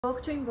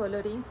Ողջույն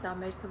բոլորին, սա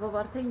մեր թվով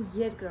արդեն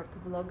երկրորդ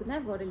վլոգն է,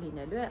 որը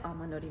լինելու է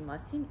ամանորի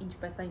մասին,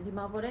 ինչպես այն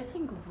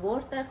դիմավորեցինք,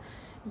 որտեղ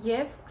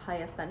եւ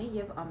Հայաստանի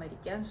եւ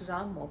ամերիկյան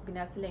ժամով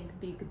գնացել ենք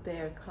Big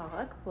Bear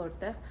քաղաք,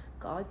 որտեղ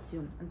կա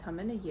ձյուն,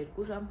 ընդամենը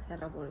 2 ժամ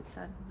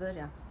հեռավորության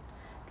վրա։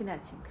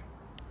 Գնացինք։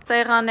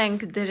 Ծեղան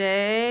ենք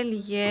դրել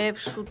եւ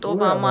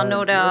շուտով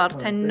ամանորը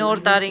արդեն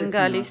նոր տարին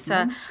գալիս է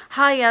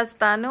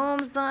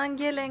Հայաստանում,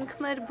 զանգել ենք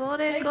մեր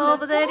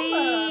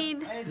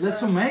բորեկովներին։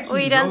 Լսում եք։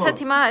 Ու իրանց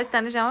հետ հիմա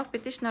Հայաստանի ժամով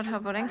պիտի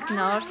շնորհավորենք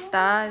նոր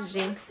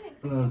տարին։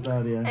 Նոր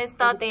տարի է։ Էս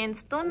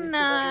տատենց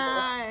տուննա,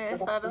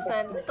 էս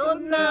արուսենց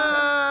տուննա։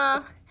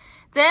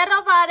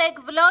 Ձեռով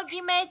արեք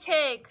վլոգի մեջ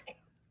եք։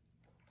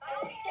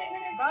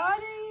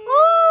 Բարի։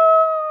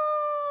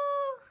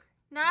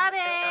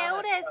 Նարե,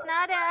 ուր ես,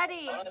 նարե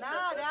արի։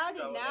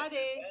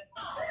 Նարե։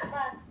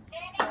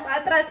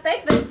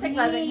 Պատրաստեք, դրեցեք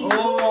վազենք։ 4,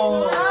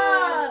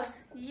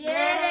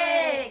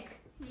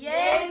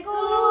 3, 2,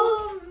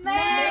 1։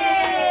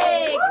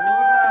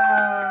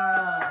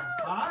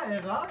 Հա,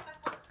 եղավ։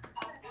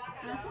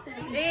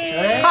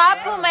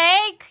 Խափում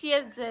եք,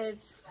 ես ձեր։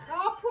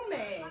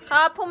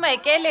 Խափում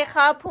եք, էլի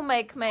խափում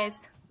եք մեզ։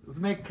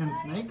 Ուզում եք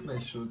քնցնենք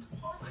մեզ շուտ։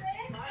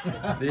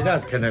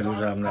 Իրաց քնելու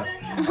ժամն է։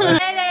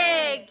 3,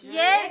 2,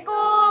 1։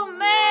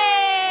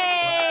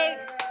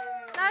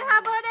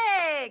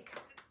 Շնորհավորեք։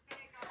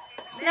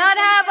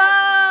 Շնորհավոր։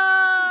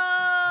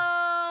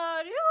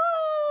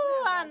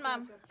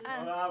 Անմամ։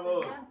 Բրավո։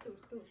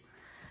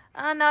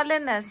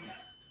 Անալենս։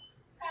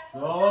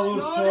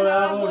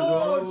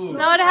 Շնորհավոր։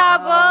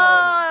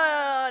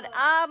 Շնորհավոր,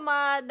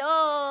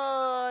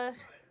 ամանոր։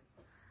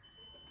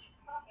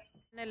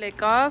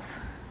 Եկավ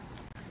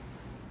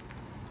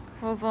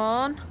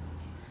Հովոն,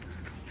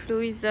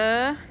 Լուիզը,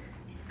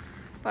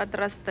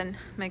 պատրաստ են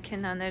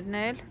մեքենաներն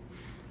էլ,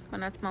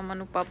 մնաց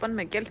մաման ու պապան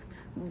մեկ էլ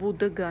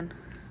բուդը գան։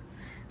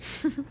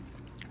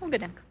 Ու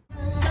գնանք։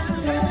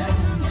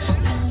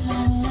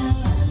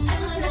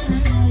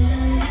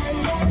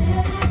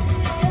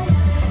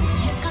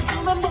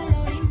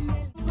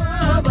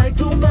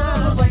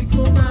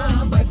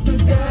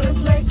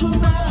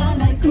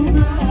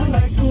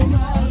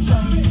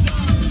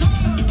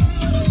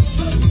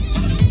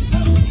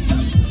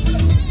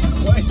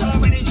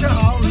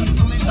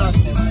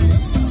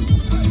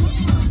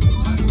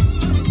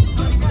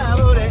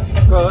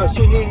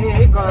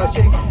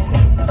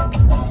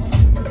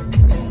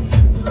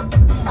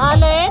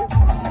 Ալեն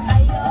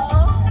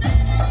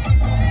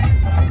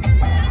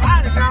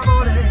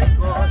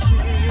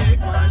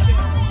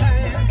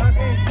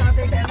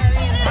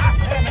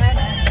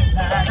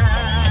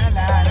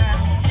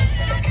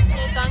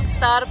եկանք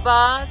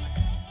Starbucks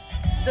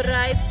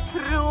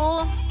drive-thru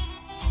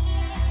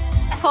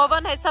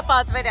Հովան հեսա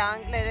պատվեր է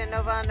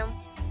անգլերենով անում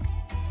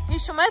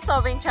Հիշում ես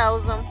ով ինչ ա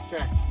ուզում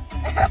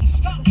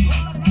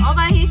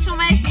Ովա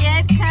հիշում ես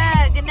երգը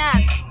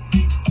գնաց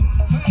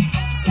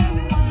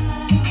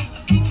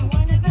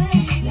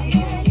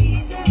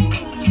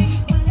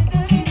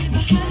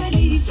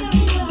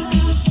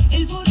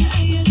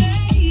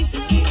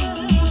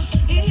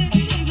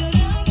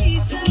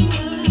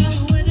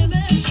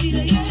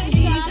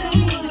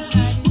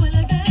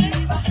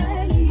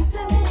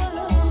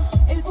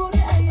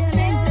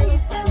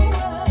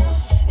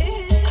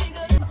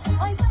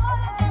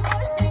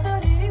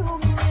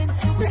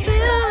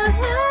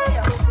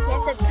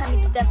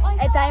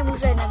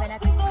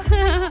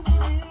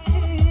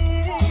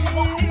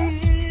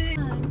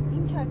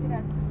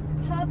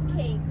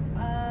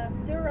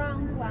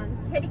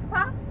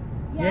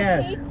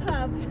Yes. Cake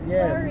pop.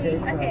 Yes, Sorry. cake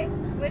pop. Okay,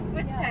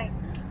 which kind?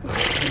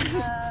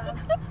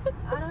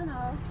 I don't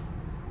know.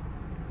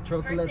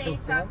 Chocolate Birthday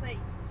of that.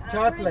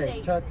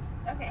 chocolate. Chocolate.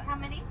 Okay, how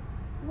many?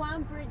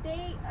 One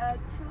birthday,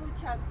 2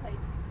 chocolate.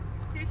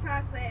 2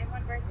 chocolate and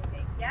 1 birthday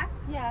cake, yeah?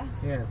 Yeah.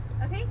 Yes.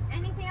 Okay,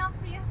 anything else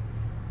for you?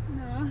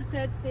 No,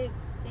 that's it.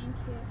 Thank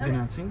you.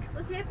 Գնացինք։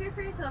 Let's see if you're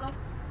for your total.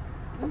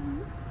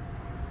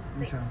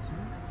 Ինչ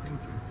ասում։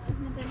 Thank you։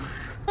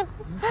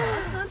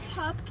 That's not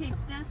pop cake.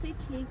 That's a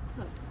cake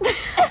pop.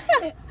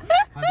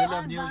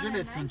 Հադելավ նիոժել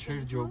այդքան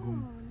չէր ջոգում։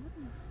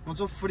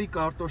 Ոնց որ free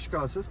կարտոշկա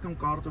ասես, կամ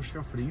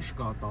կարտոշկա free ինչ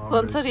կա տա։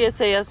 Ոնց որ ես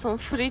էի ասում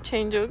free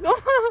change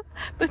ոգում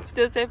Բայց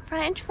պիտի ասեմ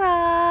french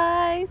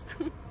fries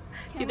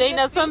Գիտեին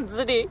ասում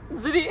ձրի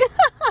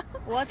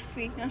What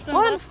free?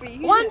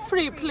 One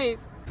free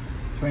please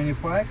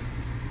 25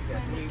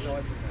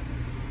 $25.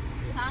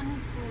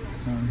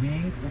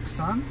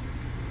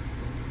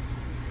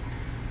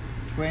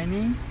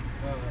 20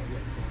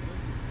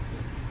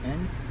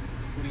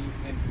 20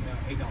 and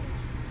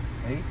 $8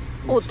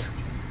 8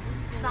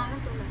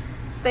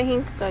 Ստե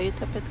 5 կա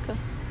եթե պետք է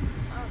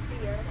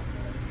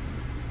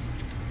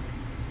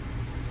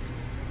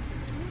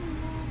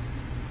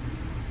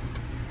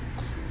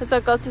Հեսա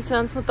կասի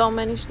սրանց մոտ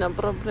ամեն ինչն է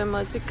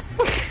պրոբլեմատիկ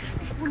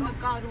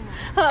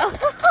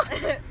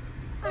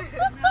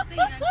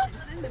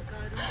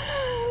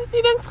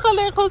Իրանք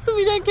սխալ են խոսում,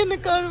 իրանք է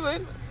նկարում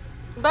են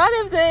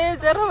Բարև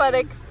ձեռով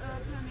արեք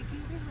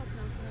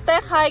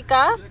Ստեղ հայ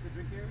կա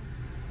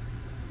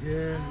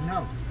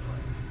No.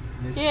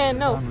 Yeah,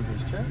 no.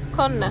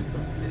 Conne.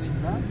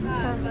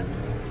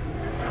 Այսինքն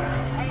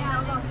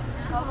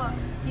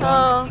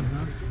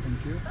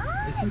Thank you.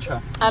 Էս ի՞նչ է։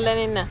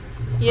 Ալենինը։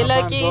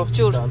 Ելակի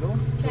ջուր։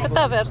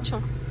 Կտա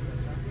վերջում։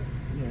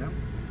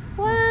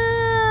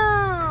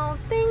 Wow,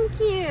 thank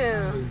you.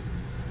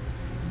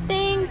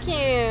 Thank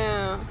you.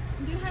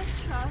 Do you have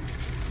straw?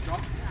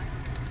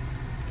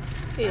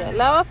 Yeah,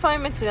 լավա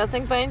ֆայմեց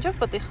իրացենք, բա ինչով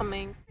պետք է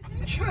խմեինք։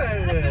 Ինչ է։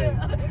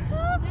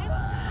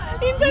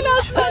 Ինձ էլ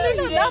ասել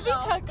լավ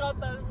ինչ է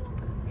կատարվում։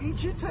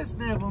 Ինչից ես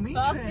նեղվում, ինչ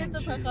է։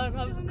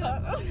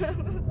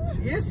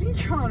 Ես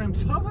ինչ անեմ,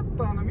 ցավը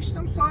տանեմ, միշտ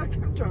եմ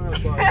սարքեմ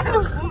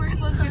ճանապարհը։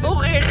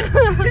 Ուղիղ։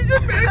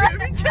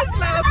 Ինչ ես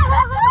լավ։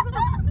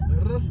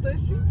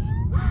 Ռստեսից։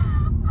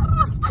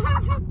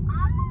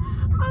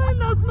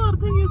 Ալեն ասում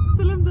արդեն ես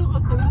սկսել եմ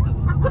դողացնել։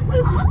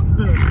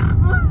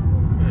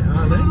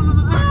 Ալեն։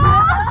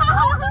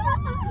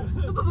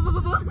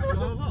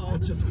 Աղա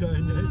աչդ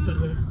կային է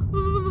տղը։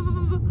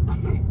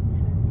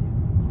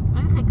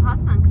 Այնք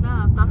հասանք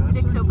լավ,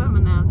 13 րոպե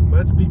մնաց։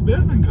 Բայց Big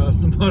Ben ենք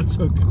հասնում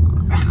արդյոք։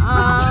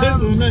 Դες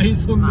ունա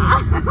 50։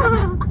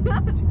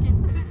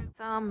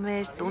 Սա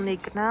մեր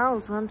տունիկն է,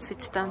 ուզում եմ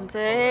ցույց տամ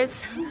ձեզ։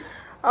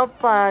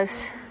 Օպաս։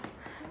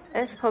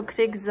 Այս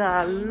փոքրիկ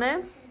զալն է։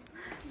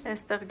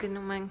 Այստեղ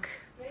գնում ենք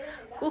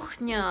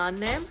կուխնյան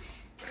է։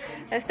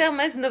 Այստեղ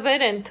մեզ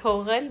նվեր են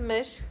թողել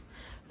մեր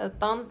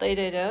տան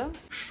տերերը։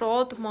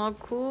 Շոտ,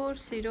 մաքուր,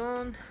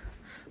 սիրուն,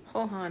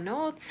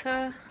 խոհանոցը։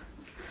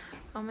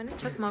 Ամենը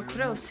շատ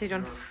մաքուր է ու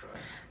սիրուն։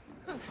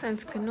 Սենց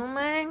գնում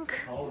ենք։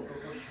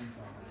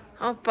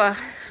 Օպա։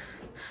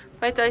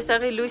 Բայց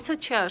այստեղի լույսը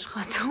չի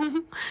աշխատում։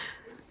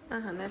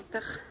 Ահա,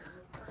 այստեղ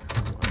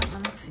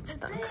ցույց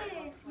տանք։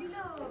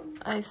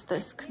 Այս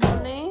տեսքն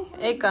ունի։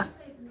 Եկա։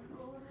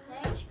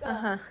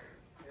 Ահա։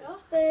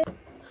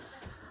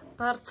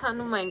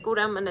 Բարձանում ենք,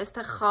 ուրեմն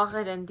այստեղ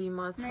խաղեր են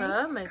դիմացը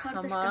մեզ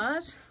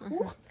համար։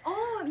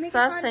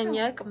 Սա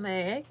սենյակ 1։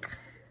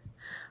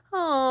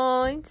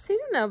 Ինչ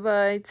սիրուն է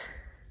բայց։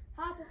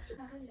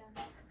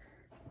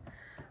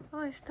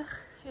 Այստեղ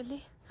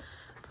էլի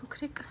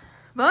փոքրիկ։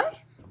 Վայ։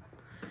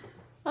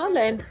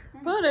 Ալեն,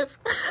 բարև։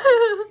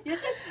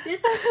 Ես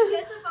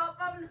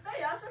պապան նտա,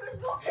 ասում ես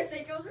ո՞նց ես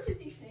եկել, ո՞նց ես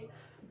իջնել։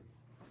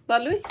 Բա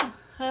լույսը։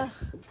 Հա։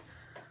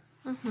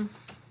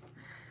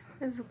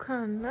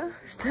 Էզուքան, հա։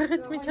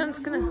 Ստեղից միջանց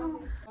գնա։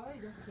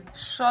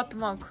 Շատ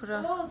մաքուր է։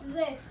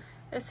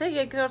 Էս է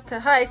երկրորդը։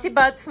 Հա, էսի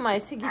բացվում է,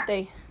 էսի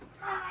գիտեի։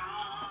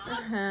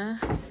 Ահա։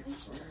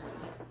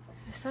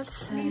 Էս էլ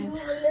սենց։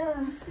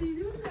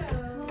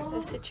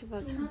 Էսի չի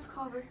բացվում։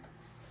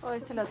 Օ,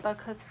 էս էլ է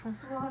տաքացվում։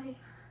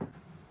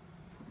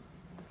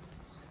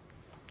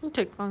 Ինչ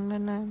եք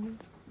կանգնել նայում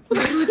ինձ։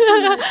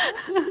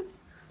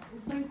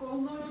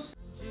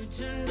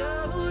 To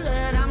know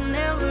that I'm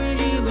never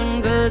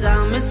leaving, 'cause I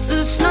miss the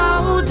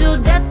snow till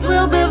death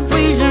will be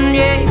freezing.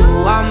 Yeah, you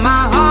are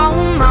my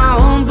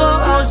home for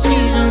all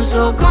seasons.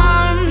 So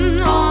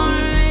come on,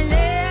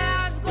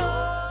 let's go.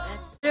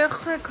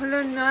 Եղեք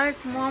լնայք,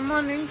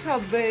 մաման ինչ ա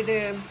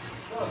բերեմ։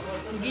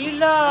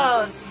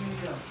 Գիլաս։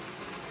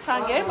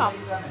 Թանկեր մամ։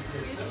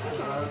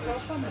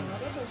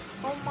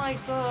 Oh my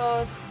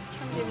god.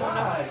 Չեմ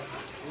դիմոნა։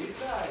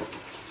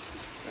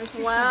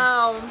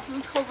 Wow,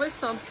 ինչ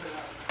հովեսա։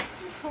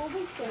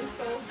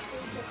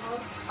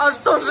 Аж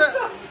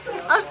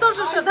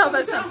тоже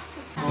շտավեսա։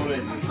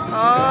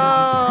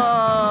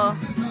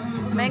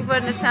 Մենք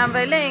որ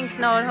նշանվել ենք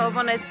նոր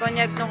հովոն այս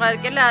կոնյակն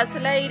ուղարկել է,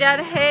 ասել է իրար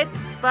հետ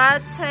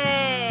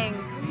բացենք։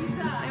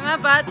 Հիմա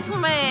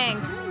բացում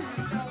ենք։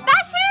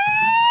 Տաշի!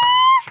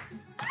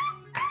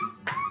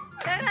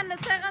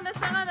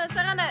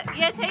 Սեղանը,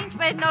 եթե ինչ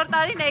մեր նոր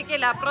տարին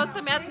եկել է, պրոստը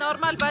մի հատ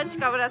նորմալ բան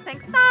չկա, որ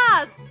ասենք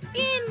 10,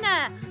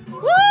 9,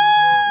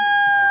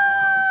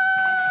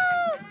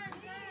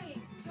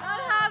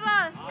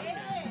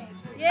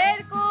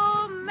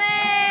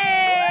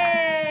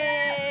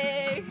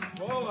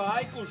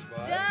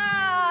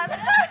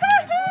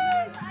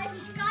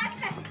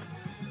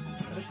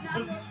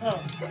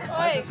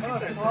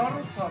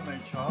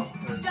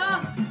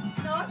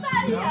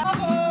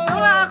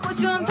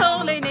 Ուրախություն թող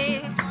լինի։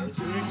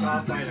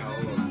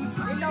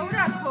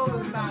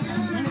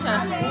 Ինչա։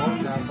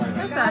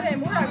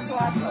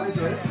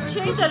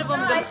 Չի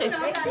դրվում գլխիս։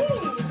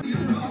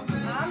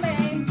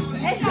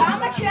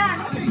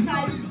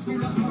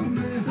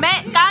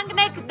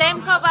 Կանգնեք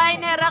դեմքով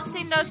այն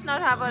հեռախսին նոր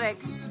շնորհավորեք։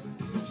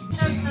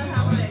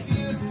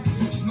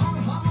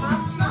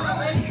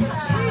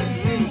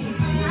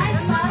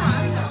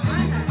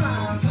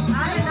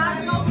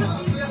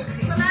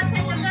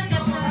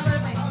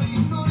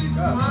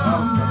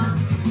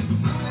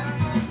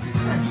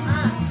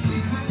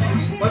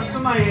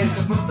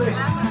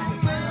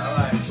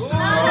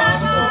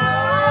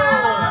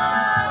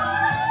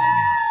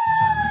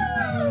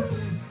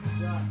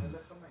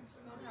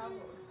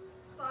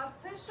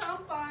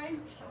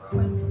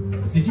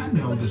 Did you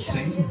know the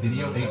same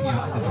video API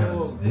that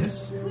does this?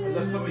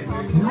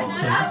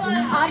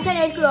 Արդեն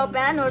 2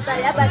 րոպե է նոր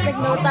տարի է, բայց մենք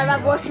նոր տարվա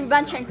ոչ մի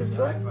բան չենք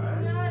զգում։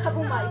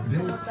 Խփում արի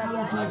նոր տարի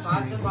է։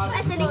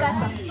 Բայց էլի կայֆ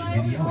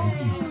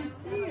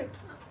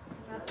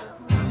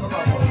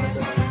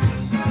է։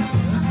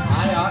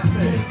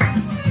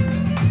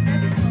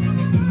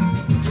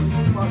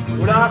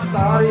 Լավ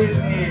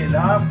տարիվնի,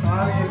 լավ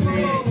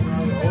տարիվնի։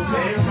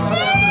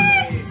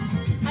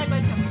 Այ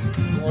բաչա։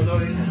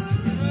 Բոլորին է։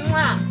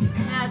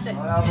 Նատե։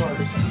 Հարավոր։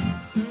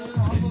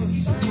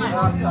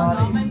 Լավ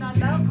տարի։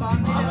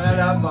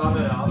 Ամենալավ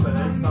բանը,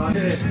 ամենես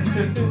տարի։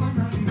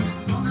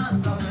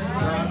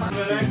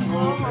 Վերեք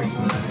չոր։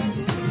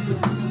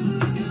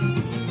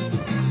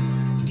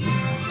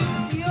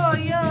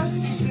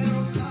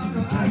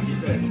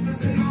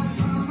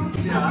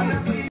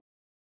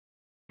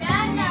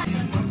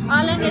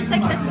 Ալեն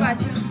եսեք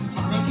տեսված։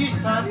 Մեկիշ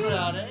ցածր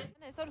արե։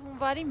 Այսօր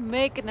հունվարի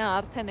 1-ն է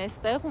արդեն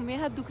էստեղ ու մի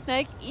հատ դուք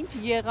նայեք ինչ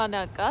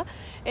եղանակ է։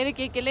 Երեք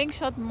եկել ենք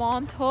շատ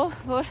մանթով,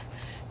 որ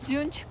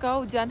ձյուն չկա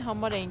ու ձյան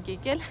համար ենք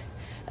եկել։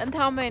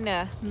 Ընդամենը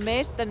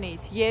մեր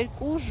տնից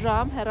 2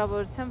 ժամ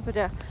հեռավորության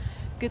վրա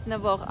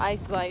գտնվող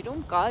այս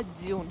վայրում կա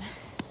ձյուն։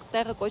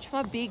 Տեղը կոչվում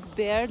է Big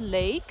Bear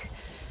Lake։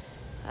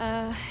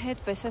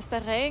 Հետպես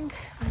էստեղ ենք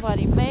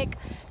հունվարի 1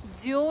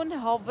 ձյուն,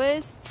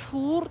 հավես,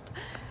 ցուրտ։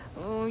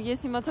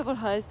 Ես իմացա, որ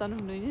Հայաստանում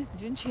նույնիսկ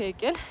ձյուն չի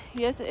եկել։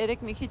 Ես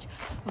երեք մի քիչ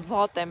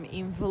վատ եմ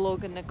իմ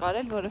վլոգը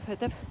նկարել,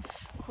 որովհետև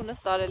քունս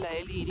տարել է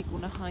էլի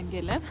իրիկունը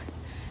հանգել եմ,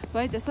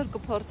 բայց այսօր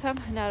կփորձեմ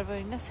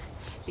հնարավորինս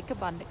լիքը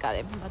բան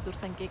նկարեմ։ Հիմա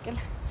դուրս ենք եկել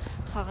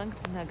խաղանք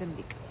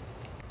ձնագնդիկ։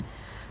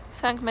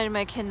 Սրանք մեր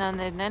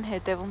մեքենաներն են,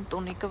 հետևում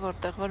տունիկը,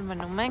 որտեղ որ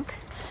մնում ենք։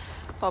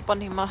 Պապան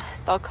հիմա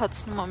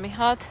տաքացնում է մի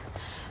հատ,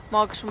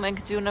 մաքրում ենք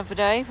ձյունը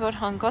վրայի, որ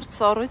հանկարծ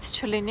սառույց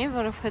չլինի,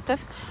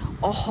 որովհետև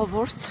ահա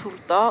որ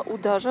ցուրտ է ու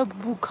դաժե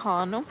բուք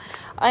անում։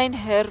 Այն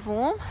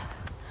հերվում,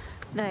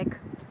 նայեք,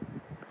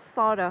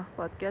 սարը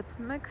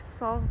պատկերացնում եք,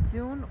 սաղ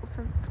ձյուն ու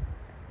սենց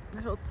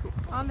ռոցուրտ։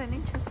 Ալեն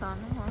ինչ ես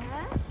անում,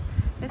 հա։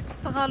 Ես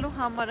սղալու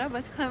համար է,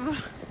 բայց քանի որ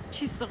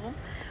չի սղում,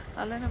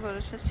 Ալենը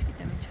որոշեց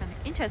չգիտեմ ինչ անի։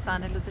 Ինչ ես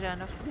անելու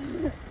դրանով։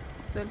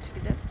 Դու էլ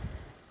չգիտես։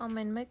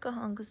 Ամեն մեկը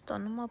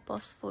հանգստանում է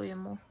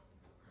պասվոյեմու։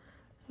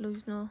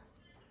 Լույզն ու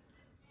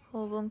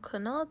Հովոն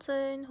քնած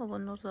են,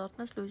 հովոն նոր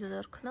զարդնես, Լույզը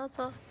դեռ քնած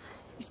է,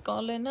 իսկ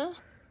Ալենը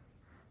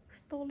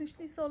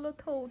ստոլիշնի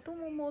սալաթա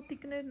ուտում ու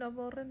մոտիկներն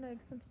ավառեն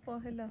եք սենց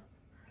պահել է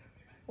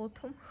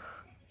օթում։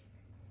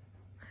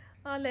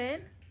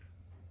 Ալեն,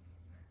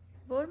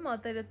 որ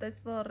մատերը տես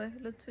վառ է,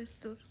 հլը ցույց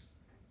տուր։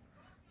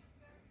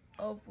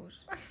 Ապուր։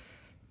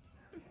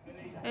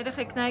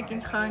 Երեխեք նայեք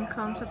ինչ խաղանք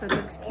խաղում շատ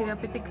հետաքրքիր է,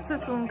 պիտի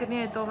գցես ու ընկնի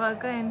այդ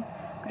օղակը այն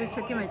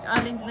գրուչակի մեջ,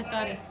 Ալ ինձ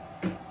նկարի։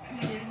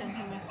 Ես եմ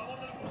հիմա։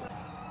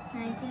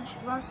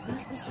 Was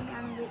bisschen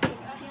angeht.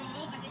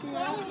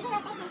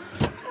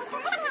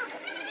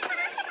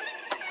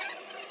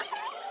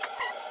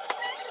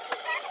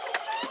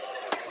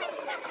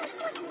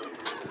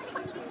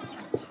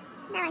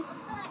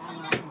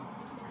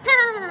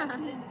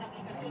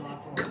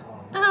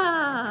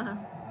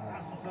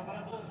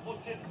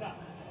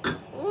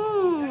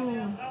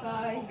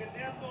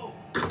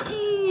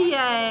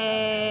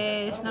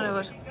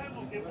 Շնորհավոր։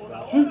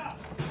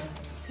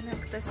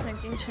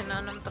 Տեսնենք ինչ են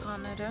անում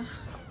տղաները։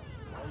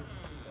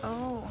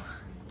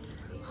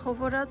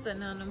 Խովորած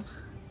են անում։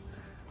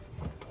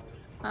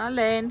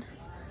 Ալեն։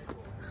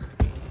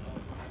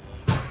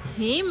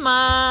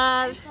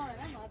 Հիմար։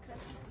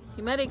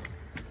 Հիմարիկ։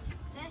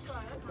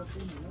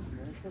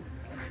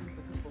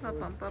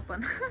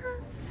 Պապան։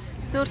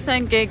 Դուրս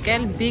ենք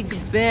եկել Big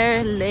Bear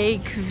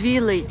Lake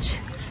Village,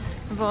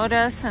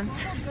 որը սենց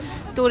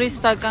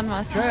տուրիստական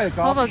մաս է։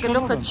 Հովը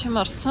գլուխը չի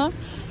մրսում։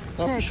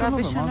 Չէ,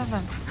 կապիշանով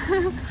եմ։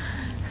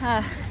 Հա,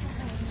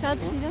 շատ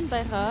սիրուն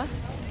տեղ է։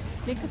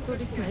 Լիքը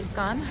տուրիստներ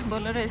կան,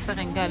 բոլորը այսեղ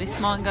են գալիս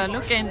ման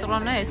գալու,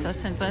 կենտրոնը էս է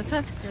սենց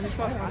ասած,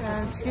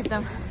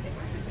 չգիտեմ։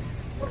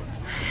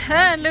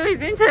 Հեն,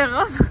 Լուիզ, ինչ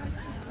եղավ։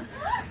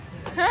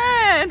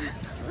 Հեն,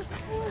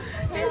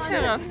 ինչ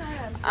եղավ,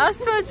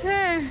 աստո չէ։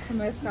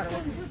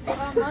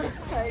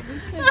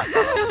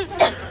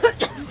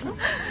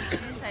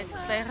 Այս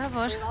տեղը,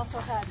 որ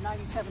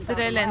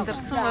դրել են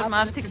դրսում, որ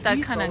մարդիկ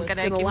տաքան են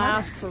կրակի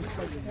մոտ,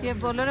 և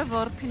բոլորը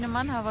որպի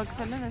նման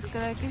հավաքվել են այս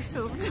կրակի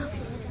շուրջ։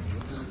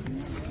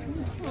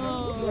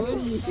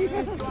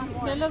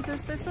 Նելով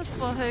դες տեսած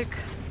պահեք։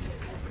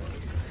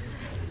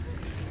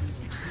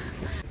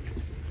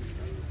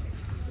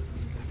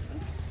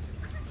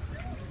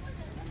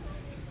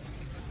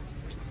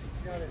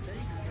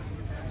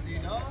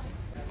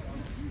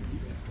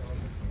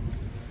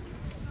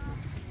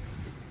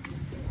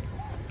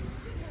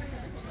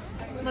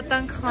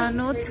 Մտանք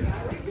խանութ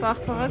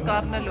պաղպաղակ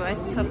առնելու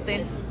այս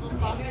ցրտին։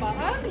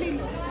 Պաղպաղակ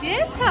լինու։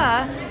 Ես հա,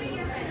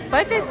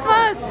 բայց ես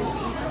թված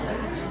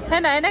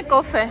հեն այն է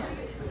կոֆե։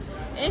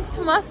 Ինձ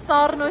թումա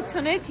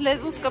սառնությունից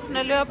լեզուս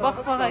կպնելու է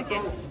պաղպաղակ է։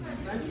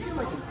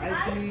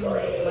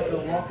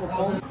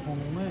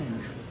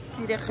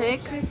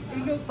 Երեխեք,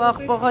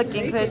 պաղպաղակ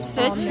ենք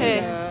վերցրել, չէ,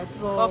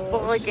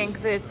 պաղպաղակ ենք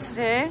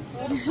վերցրել,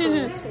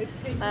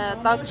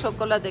 տաք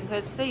շոկոլադ ենք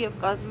վերցրել և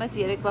կազմեց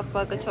 3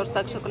 պաղպաղակը 4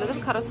 տաք շոկոլադով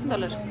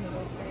 $40։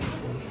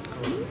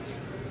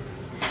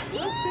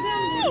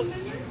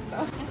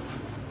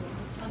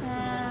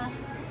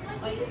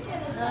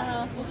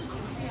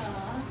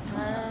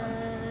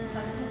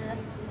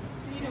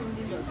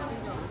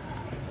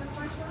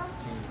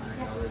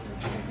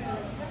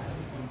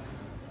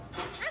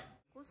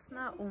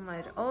 ու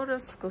մեր օրը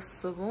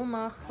սկսվում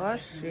է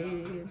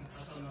խաշից։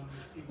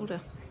 Ուր է։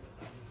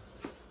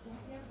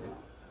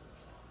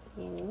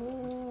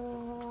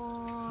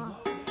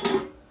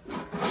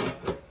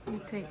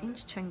 Թե ինչ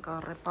չենք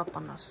առե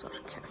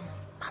պապանասորք է։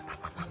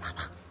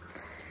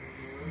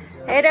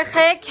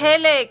 Երեխեք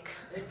հելեք,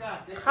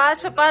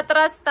 խաշը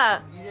պատրաստ է։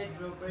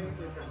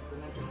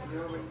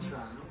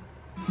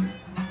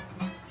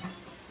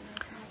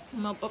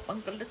 Հիմա պապան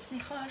կլցնի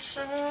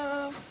խաշը։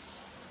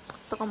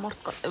 Տղամարդ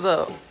կատևը։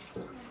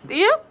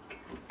 Դիը։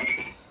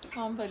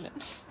 Համվել են։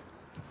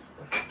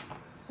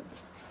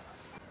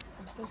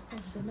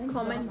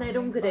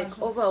 Կոմենտներում գրեք,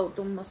 ով է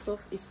ուտում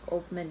մսով, իսկ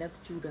ով մենակ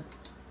ջուրը։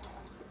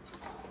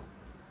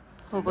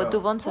 Հոբա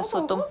դու ոնց ես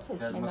ուտում։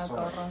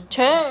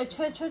 Չէ,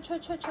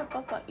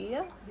 պապա,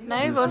 իա։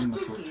 Նայ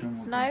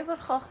որ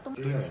խախտում։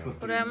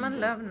 Ուրեմն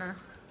լավն է։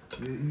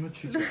 Իմը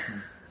չի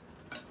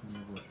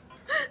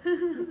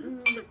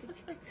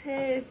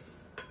Ցես։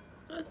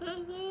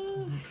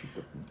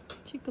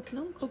 Չի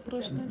կպնում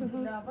կոպրոշները։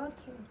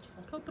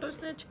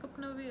 Կոպրոշները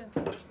չկպնովի է։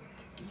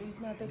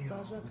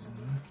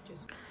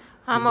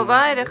 Համովա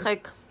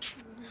երեխեք։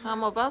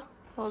 Համովա,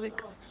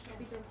 հովիկ։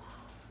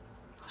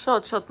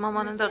 Շոտ,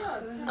 մաման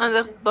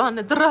այնտեղ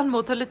բանը դրան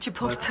մոդելը չի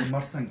փորձել։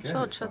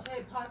 Շոտ։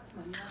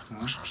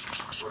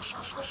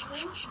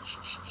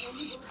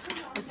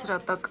 Այս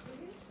հրատակ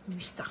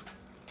միսա։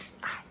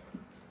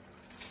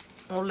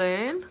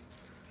 Օլեն։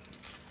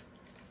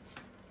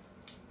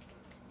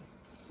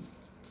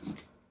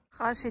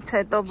 Խաշից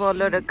հետո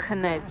բոլորը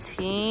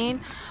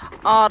քնեցին,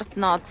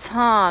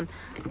 արտնացան,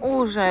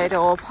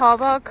 ուժերով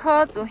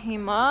հավաքած ու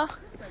հիմա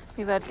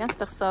մի վարկյան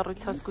ստեղ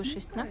սառույցած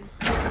գուշիսն է։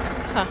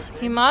 Հա,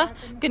 հիմա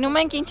գնում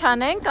ենք ինչ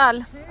անենք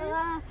ալ։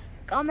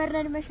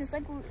 Կամերների մեջ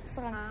նստենք ու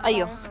սղանք։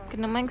 Այո,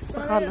 գնում ենք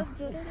սղալու։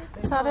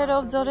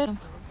 Սարերով ձորերում։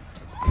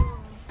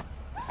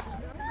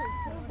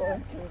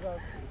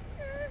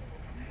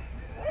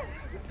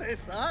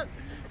 Տեսան,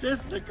 չես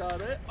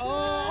նկարե,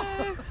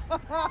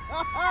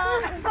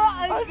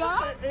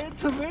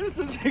 Էթը մերս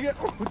է դեգը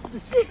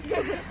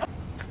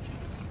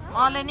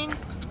Ալենին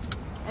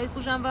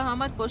 2 ժամվա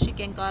համար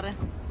կոշիկ ենք առը։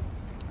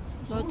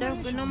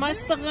 Որտեղ գնում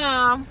այս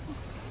սղամ։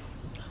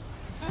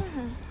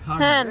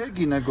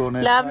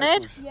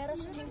 Լավներ։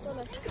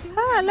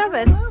 Հա, լավ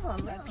են։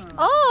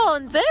 Oh,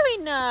 very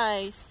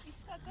nice։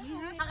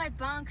 Այդ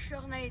բանկ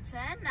շողներից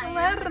են,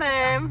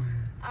 Լերեմ։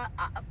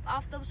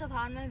 ավտոբուսով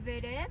հանում են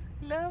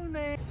վերև։ Լավն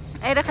է։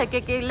 Երեխեք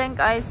եկել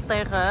ենք այս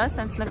տեղը,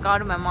 սենց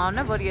նկարում եմ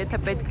անունը, որ եթե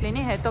պետք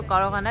լինի, հետո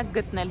կարողանաք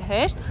գտնել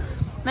հեշտ։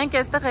 Մենք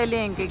այստեղ էլի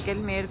ենք եկել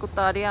մի 2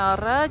 տարի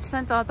առաջ,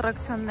 սենց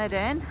ատրակցիոններ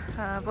են,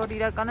 որ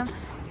իրականում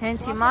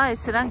հենց հիմա այս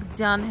սրանք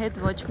ձյան հետ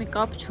ոչ մի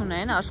կապ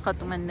չունեն,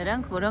 աշխատում են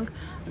նրանք, որոնք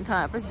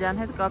ընդհանրապես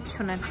ձյան հետ կապ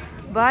չունեն։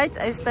 Բայց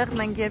այստեղ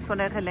մենք երբ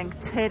որ եղել ենք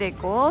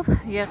ցերեկով,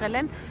 եղել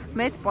են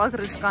մեծ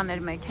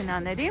պագրիշկաներ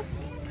մեքենաների,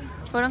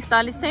 որոնք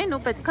տալիս էին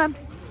ու պետք է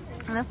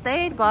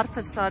նստեիր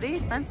բարձր սարի,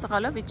 տենց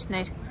սղալով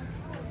իջներ։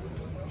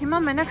 Հիմա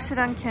մենակ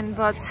սրանք են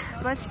բաց,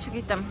 բայց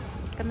չգիտեմ,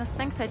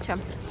 կնստենք թե չէ։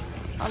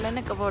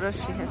 Ալենը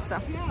կորոշի հեսա։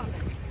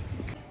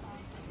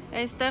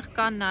 Այստեղ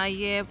կա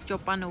նաև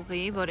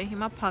ճոպանուղի, որը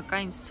հիմա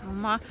փակային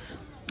սվում է,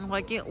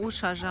 ուղղակի ուշ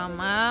է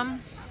ժամը,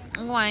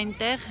 ու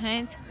այնտեղ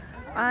հենց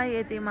այ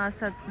էդ իմ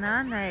ասածն է,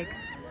 նայեք,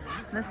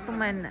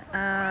 նստում են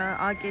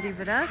ակերի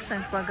վրա,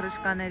 սենց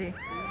բագրիշկաների,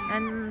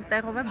 այն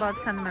տեղով է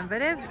բարձանում են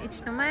վերև,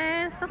 իջնում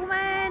են, սղում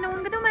են ու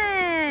ընկնում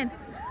են։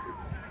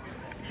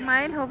 Հիմա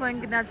էլ հովը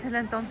են գնացել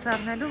են տոմս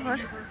առնելու,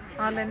 որ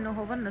Ալենն ու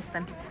հովը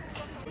նստեն։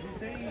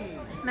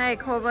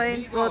 Նայեք հովը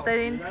ինձ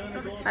ոտերին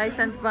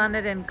այսենց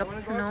բաներ են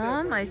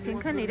կպցնում,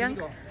 այսինքն իրանք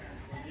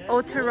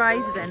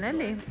authorized են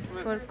էլի,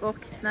 որ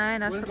կողքից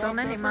նայեն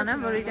աշխատողներն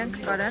իմանան, որ իրանք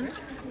կարան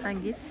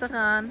հանգիստ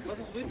սղան։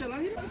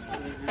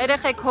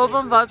 Երեխեք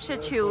հովն վաբշե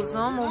չի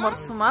ուզում ու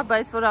մրսում է,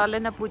 բայց որ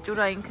Ալենը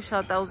պուճուրա ինքը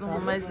շատ է ուզում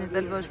ու մեզնից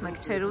էլ ոչ մեկ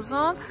չէր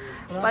ուզում,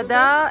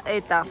 պադա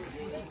էտա,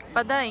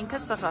 պադա ինքը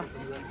սղա։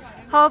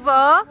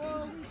 Հովը,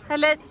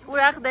 հելե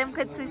ուրախ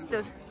դեմքը ցույց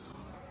տուր։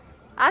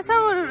 Ասա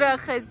որ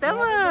ուրախ ես,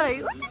 դավայ։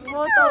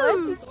 Մոտով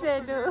ես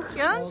իջնելու։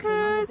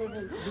 Կյանքս։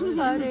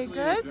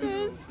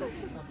 Բարեկարգս։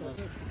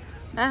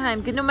 Ահա,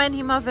 գնում են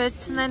հիմա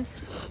վերցնեն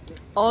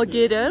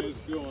ագերը։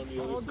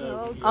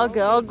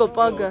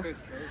 Ագը։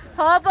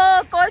 Հավա,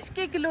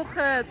 կոչկի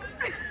գլուխդ։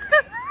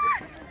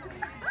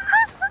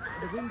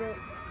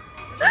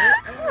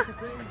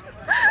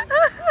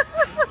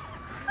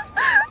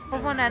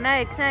 Հովոնա,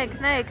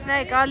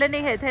 նայեք,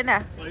 Ալենի հետ, հենա։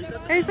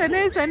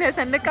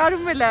 Հեսան,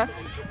 նկարում էլ է։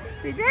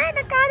 Վիդեո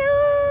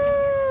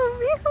նկարում,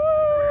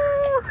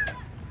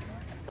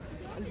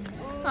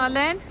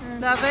 Ալեն,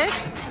 լավ էր,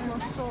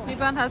 մի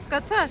բան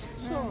հասկացար,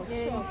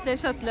 դե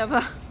շատ լավ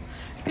է,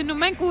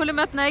 գնում ենք ու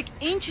հոլմատ նայեք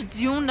ինչ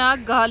ձյուն է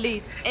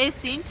գալիս,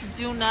 ես ինչ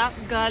ձյուն է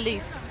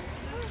գալիս,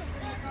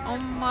 oh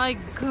my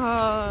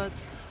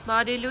god,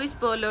 բարի լույս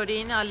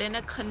բոլորին,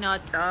 Ալենը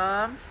քնած է,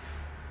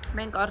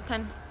 մենք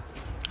արդեն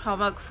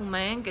հավաքվում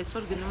ենք,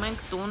 այսօր գնում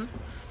ենք տուն,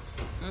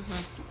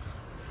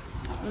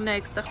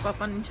 Ունեք ստեղ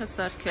պապան ինչ է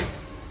սարքել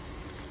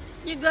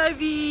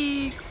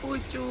Սնեգավիկ,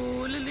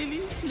 պոճու,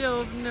 լելելին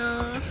սլովնա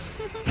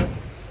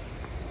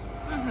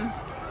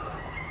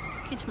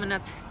Քիչ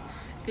մնաց։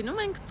 Գնում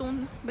ենք տուն,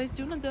 բայց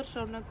ջունը դեռ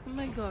շարունակում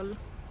է գալ։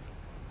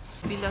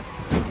 Բիլա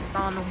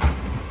տանում։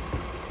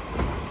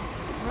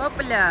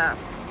 Հոպլա։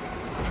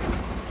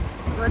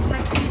 Ոչ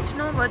մեկ չի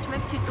իջնում, ոչ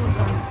մեկ չի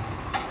տուժում։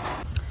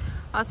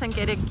 Ասենք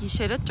երեք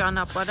գիշերը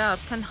ճանապարհը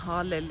արդեն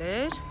հալել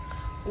էր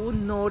ու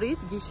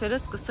նորից գիշերը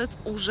սկսեց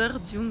ուժեղ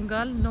ձյուն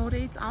գալ,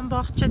 նորից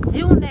ամբողջը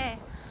ձյուն է։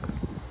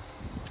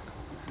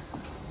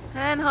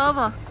 Հեն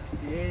հավա։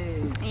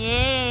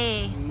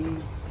 Եեեե։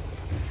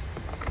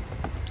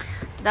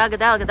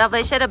 Դա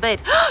վեշերը բեր։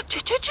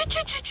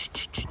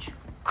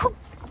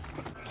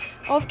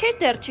 Ովքեր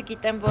դեռ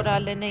չգիտեմ, որ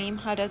Ալենը իմ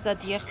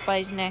հարազատ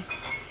եղբայրն է։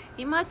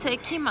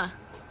 Իմացեք հիմա։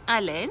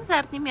 Ալեն,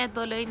 զարդնի մի հատ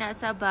բոլորին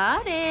ասա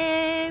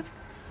բարև։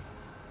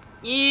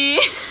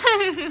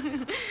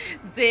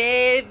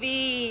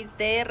 Ձևից,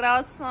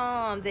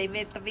 դերասան,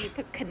 ձևեր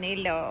տվիպը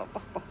կնելով,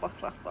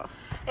 պախ։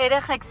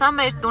 Երեխեք, սա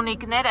մեր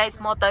տունիկներ այս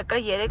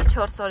մոտակա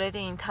 3-4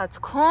 օրերի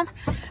ընթացքում։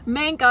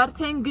 Մենք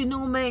արդեն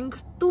գնում ենք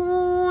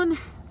տուն։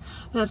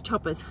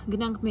 Վերջապես,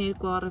 գնանք մի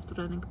երկու առևտուր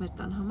անենք մեր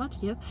տան համար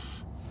և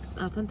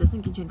արդեն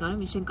տեսնենք ինչ ենք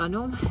անում, ինչ ենք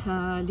անում,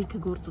 լիքը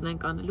գործ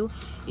ունենք անելու,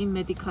 իմ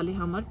մեդիկալի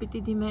համար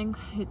պիտի դիմենք,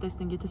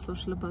 տեսնենք եթե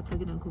սոշլը բացա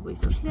գնանք ու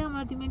սոշլի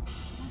համար դիմենք,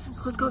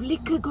 խոսքով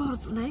լիքը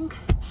գործ ունենք,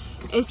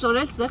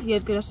 այսօր էլ սեղ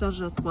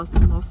երկրաշարժը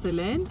սպասում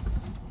ասել են,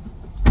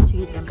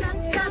 չգիտեմ։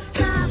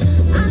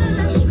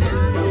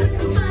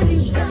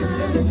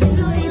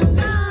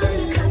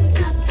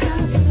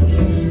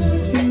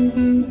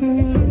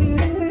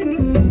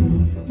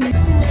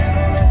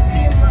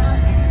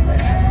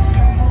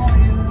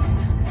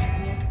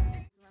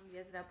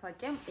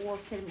 Ու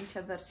ովքեր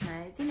մինչև վերջ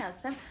նայեցին,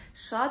 ասեմ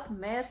շատ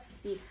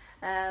մերսի,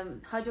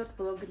 հաջորդ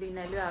վլոգը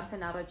լինելու է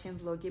արդեն առաջին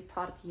վլոգի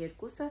part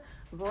 2-ը,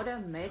 որը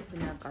մեր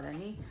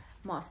բնակարանի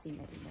մասին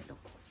է լինելու։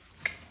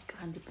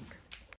 Կհանդիպենք։